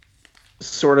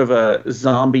sort of a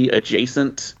zombie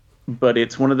adjacent, but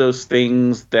it's one of those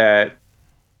things that,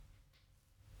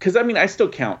 because I mean, I would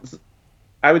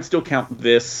still count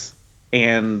this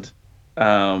and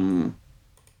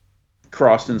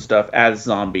Crossed and stuff as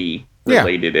zombie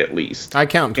related, at least. I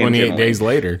count 28 Days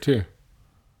Later too.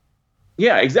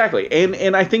 Yeah, exactly.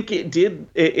 And I think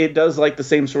it does like the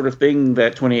same sort of thing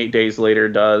that 28 Days Later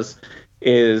does,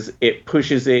 is it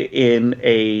pushes it in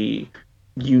a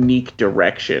unique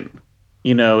direction,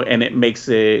 and it makes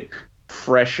it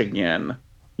fresh again.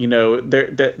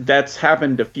 That's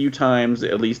happened a few times,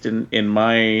 at least in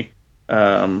my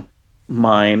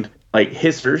mind. Like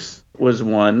Hissers was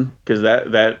one, because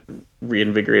that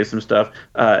reinvigorated some stuff.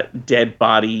 Dead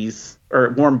Bodies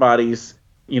or Warm Bodies,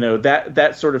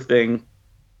 that sort of thing.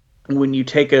 When you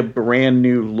take a brand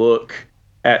new look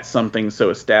at something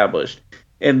so established.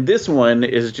 And this one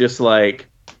is just like,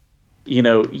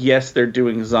 yes, they're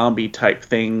doing zombie type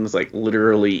things, like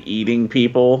literally eating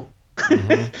people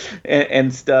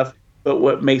and stuff. But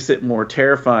what makes it more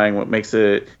terrifying, what makes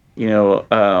it, more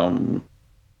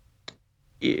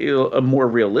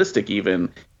realistic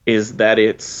even, is that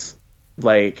it's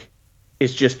like,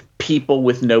 it's just people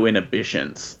with no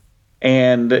inhibitions.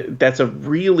 And that's a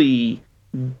really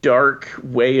dark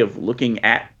way of looking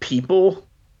at people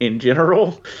in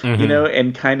general,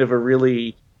 and kind of a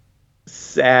really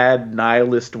sad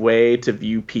nihilist way to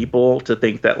view people, to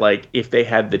think that, like, if they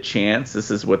had the chance,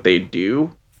 this is what they'd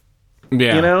do.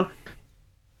 Yeah.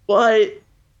 But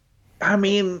I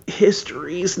mean,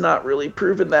 history's not really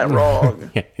proven that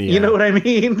wrong. Yeah. You know what I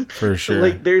mean? For sure.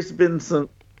 Like, there's been some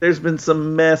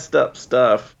messed up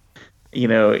stuff,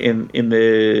 in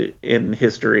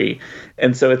history.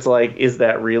 And so it's like, is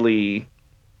that really,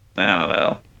 I don't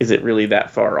know, is it really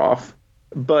that far off?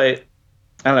 But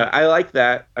I don't know, I like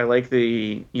that. I like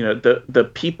the, the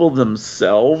people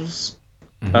themselves.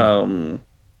 I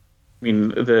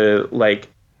mean,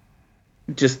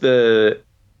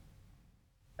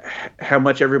 how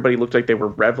much everybody looked like they were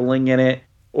reveling in it,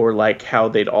 or like how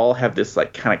they'd all have this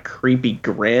like kind of creepy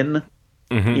grin,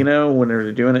 when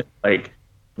they're doing it, like,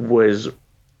 was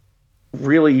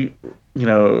really,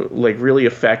 really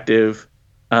effective.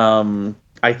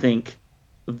 I think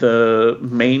the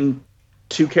main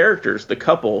two characters, the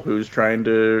couple who's trying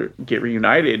to get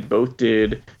reunited, both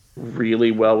did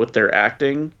really well with their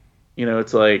acting. You know,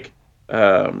 it's like,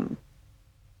 I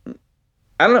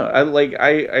don't know.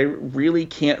 I really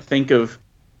can't think of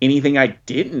anything I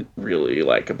didn't really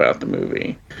like about the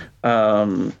movie.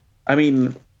 I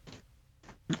mean,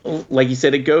 like you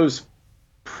said, it goes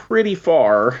pretty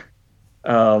far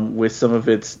with some of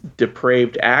its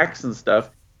depraved acts and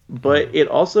stuff, but it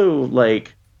also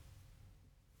like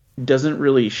doesn't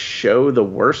really show the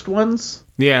worst ones.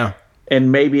 Yeah.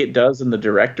 And maybe it does in the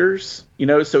directors, you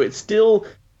know, so it still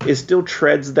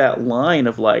treads that line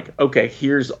of like, okay,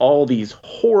 here's all these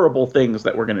horrible things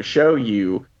that we're going to show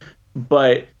you,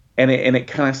 but and it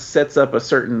kind of sets up a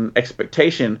certain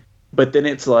expectation, but then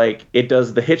it's like it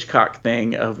does the Hitchcock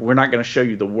thing of we're not going to show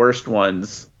you the worst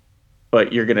ones,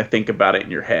 but you're going to think about it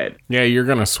in your head. Yeah, you're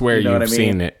going to swear you've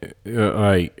seen it.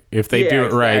 Like if they do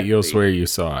it right, you'll swear you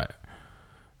saw it.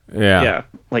 Yeah. Yeah,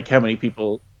 like how many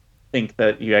people think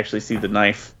that you actually see the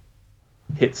knife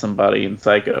hit somebody in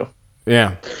Psycho.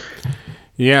 Yeah.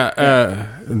 Yeah.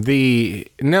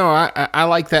 I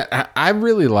like that. I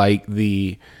really like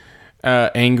the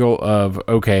angle of,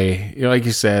 okay, like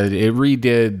you said, it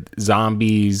redid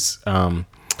zombies,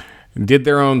 did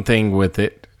their own thing with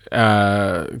it,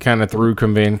 kind of threw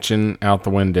convention out the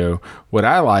window. What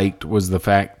I liked was the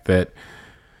fact that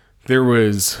there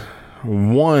was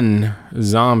one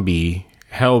zombie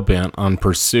hell-bent on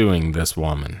pursuing this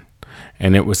woman,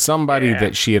 and it was somebody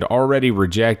that she had already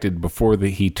rejected before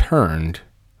he turned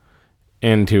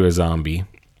into a zombie,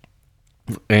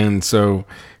 and so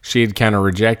she had kind of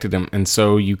rejected him, and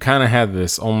so you kind of had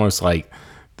this almost like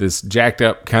this jacked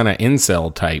up kind of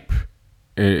incel type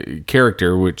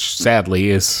character, which sadly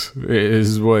is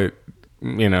what,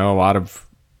 you know, a lot of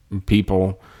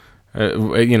people,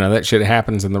 you know, that shit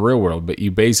happens in the real world. But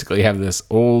you basically have this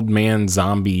old man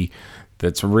zombie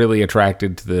that's really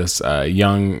attracted to this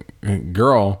young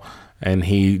girl, and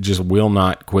he just will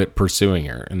not quit pursuing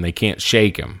her, and they can't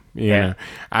shake him. You know?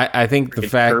 I think the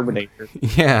fact, Terminator.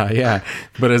 yeah,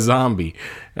 but a zombie.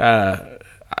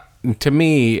 To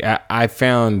me, I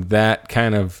found that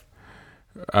kind of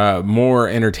more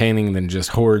entertaining than just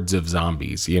hordes of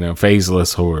zombies. You know,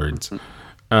 phaseless hordes.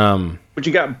 But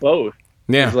you got both.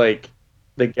 Yeah, it was like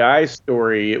the guy's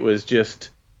story. It was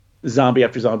just zombie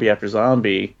after zombie after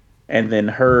zombie. And then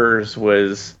hers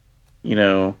was, you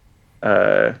know,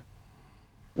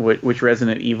 which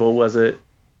Resident Evil was it?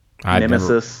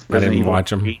 Nemesis. I didn't watch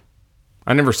them.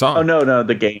 I never saw them. Oh, no,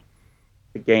 the game.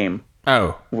 The game.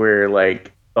 Oh. Where,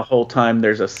 like, the whole time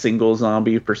there's a single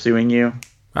zombie pursuing you.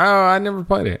 Oh, I never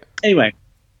played it. Anyway.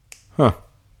 Huh.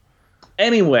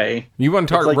 Anyway. You want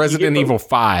to talk like Resident Evil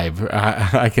 5?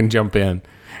 I can jump in.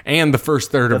 And the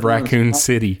first third of Raccoon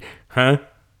City. Huh?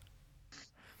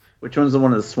 Which one's the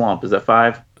one in the swamp? Is that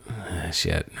 5?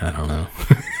 Shit, I don't know.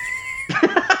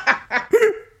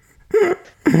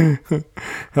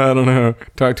 I don't know.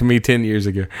 Talk to me 10 years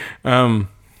ago.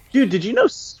 Dude, did you know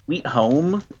Sweet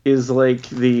Home is like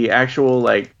the actual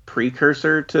like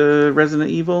precursor to Resident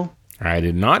Evil? I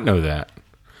did not know that.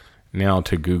 Now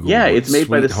to Google. Yeah, it's made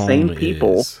by the same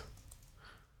people.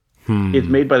 It's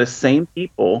made by the same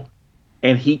people,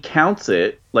 and he counts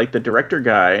it, like the director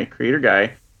guy, creator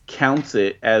guy, counts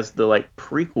it as the like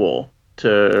prequel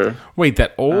to. Wait,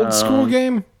 that old school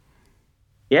game?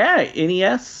 Yeah,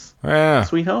 NES. Yeah.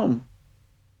 Sweet Home.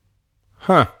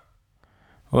 Huh.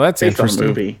 Well, that's based interesting. On a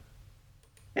movie.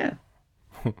 Yeah.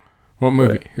 What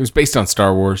movie? It was based on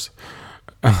Star Wars.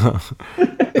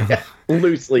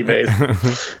 Loosely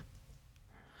based.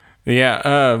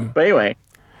 Yeah. But anyway,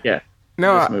 yeah.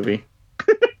 No, this movie.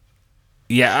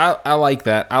 Yeah, I like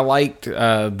that. I liked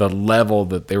the level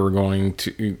that they were going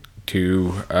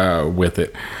to with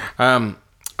it.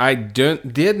 I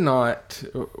did not,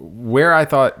 where I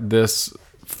thought this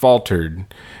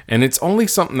faltered, and it's only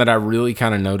something that I really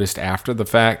kind of noticed after the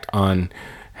fact on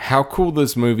how cool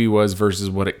this movie was versus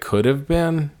what it could have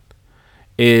been,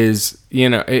 is, you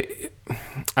know,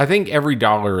 I think every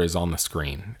dollar is on the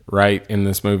screen, right, in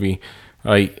this movie.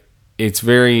 Like, it's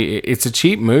a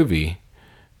cheap movie.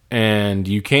 And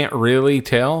you can't really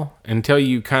tell until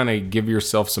you kind of give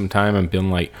yourself some time and been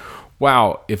like,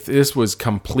 wow, if this was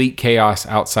complete chaos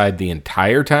outside the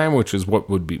entire time, which is what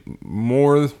would be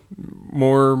more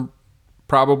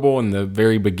probable in the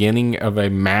very beginning of a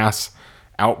mass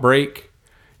outbreak,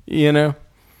 you know?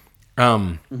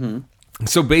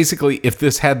 So basically, if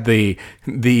this had the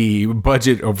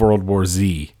budget of World War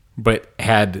Z, but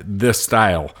had this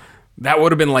style, that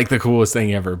would have been like the coolest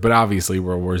thing ever. But obviously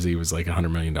World War Z was like $100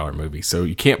 million movie. So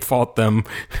you can't fault them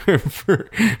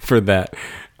for that.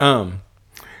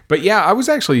 But But yeah, I was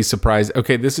actually surprised.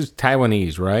 Okay, this is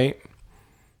Taiwanese, right?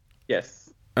 Yes.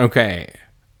 Okay.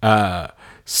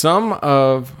 Some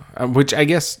of which I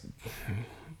guess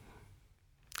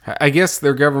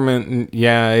their government,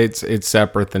 yeah, it's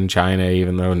separate than China,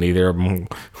 even though neither of them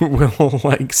will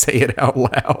like say it out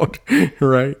loud,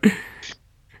 right?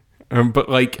 But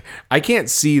like, I can't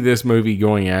see this movie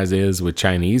going as is with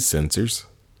Chinese censors.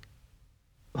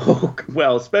 Oh,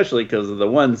 well, especially because of the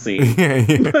one scene. Yeah.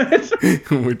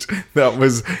 Which that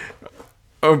was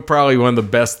probably one of the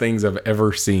best things I've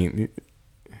ever seen.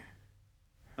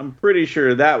 I'm pretty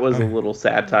sure that was a little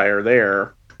satire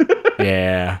there.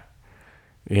 Yeah.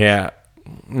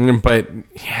 But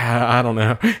yeah, I don't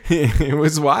know. It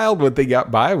was wild what they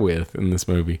got by with in this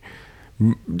movie.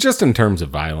 Just in terms of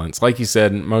violence. Like you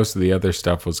said, most of the other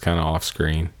stuff was kind of off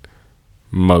screen.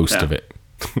 Most of it.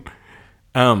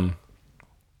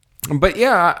 But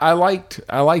yeah, I liked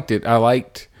it. I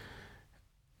liked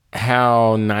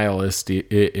how nihilistic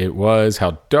it was,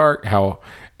 how dark, how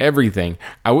everything.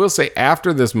 I will say,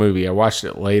 after this movie, I watched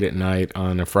it late at night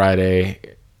on a Friday.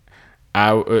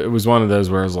 It was one of those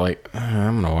where I was like,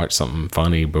 I'm gonna watch something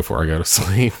funny before I go to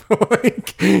sleep,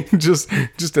 like just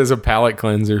as a palate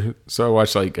cleanser. So I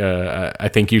watched like I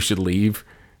Think You Should Leave,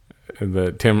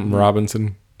 the Tim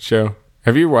Robinson show.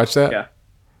 Have you watched that? Yeah,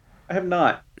 I have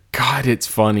not. God, it's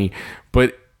funny,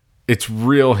 but it's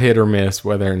real hit or miss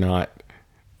whether or not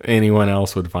anyone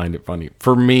else would find it funny.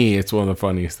 For me, it's one of the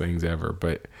funniest things ever.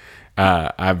 But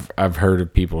I've heard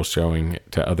of people showing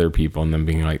it to other people and them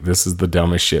being like, "This is the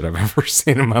dumbest shit I've ever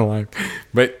seen in my life."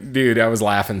 But dude, I was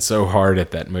laughing so hard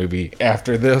at that movie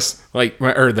after this,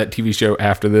 or that TV show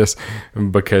after this,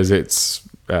 because it's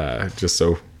just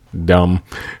so dumb.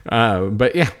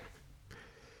 But yeah,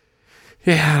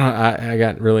 I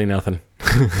got really nothing.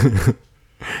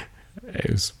 It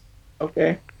was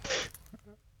okay.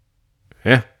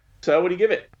 Yeah. So what do you give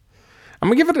it? I'm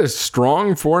gonna give it a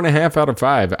strong 4.5 out of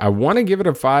 5. I want to give it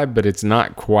a 5, but it's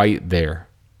not quite there.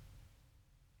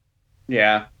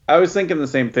 Yeah, I was thinking the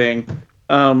same thing.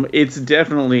 It's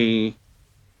definitely,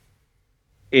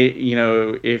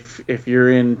 if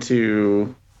you're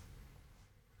into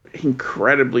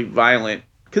incredibly violent,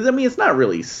 because I mean it's not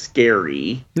really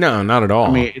scary. No, not at all.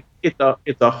 I mean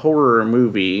it's a horror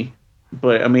movie,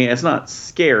 but I mean it's not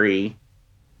scary.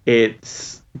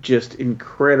 It's just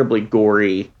incredibly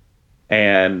gory.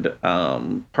 And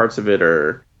parts of it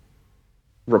are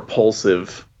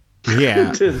repulsive.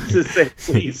 Yeah. to say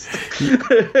the least.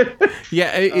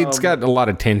 Yeah, it's got a lot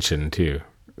of tension, too,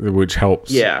 which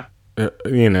helps. Yeah.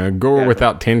 Gore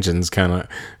without tension's kind of...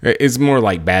 It's more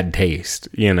like Bad Taste,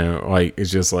 like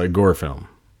it's just like gore film,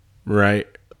 right?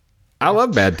 I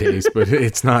love Bad Taste, but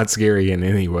it's not scary in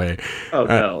any way. Oh,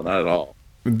 no, not at all.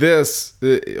 This,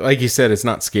 like you said, it's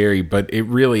not scary, but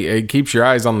it keeps your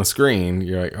eyes on the screen.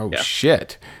 You're like, oh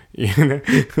shit, Yeah.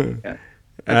 I'd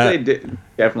say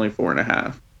definitely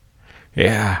 4.5.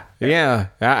 Yeah.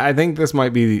 I think this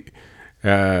might be.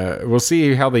 We'll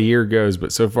see how the year goes,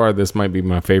 but so far this might be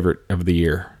my favorite of the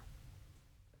year.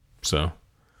 So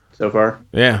far,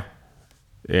 yeah.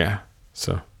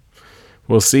 So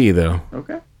we'll see, though.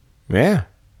 Okay. Yeah,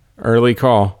 early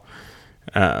call.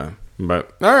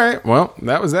 But all right, well,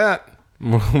 that was that.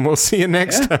 We'll see you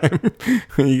next time.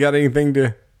 You got anything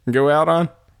to go out on?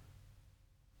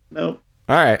 Nope.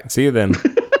 All right, see you then.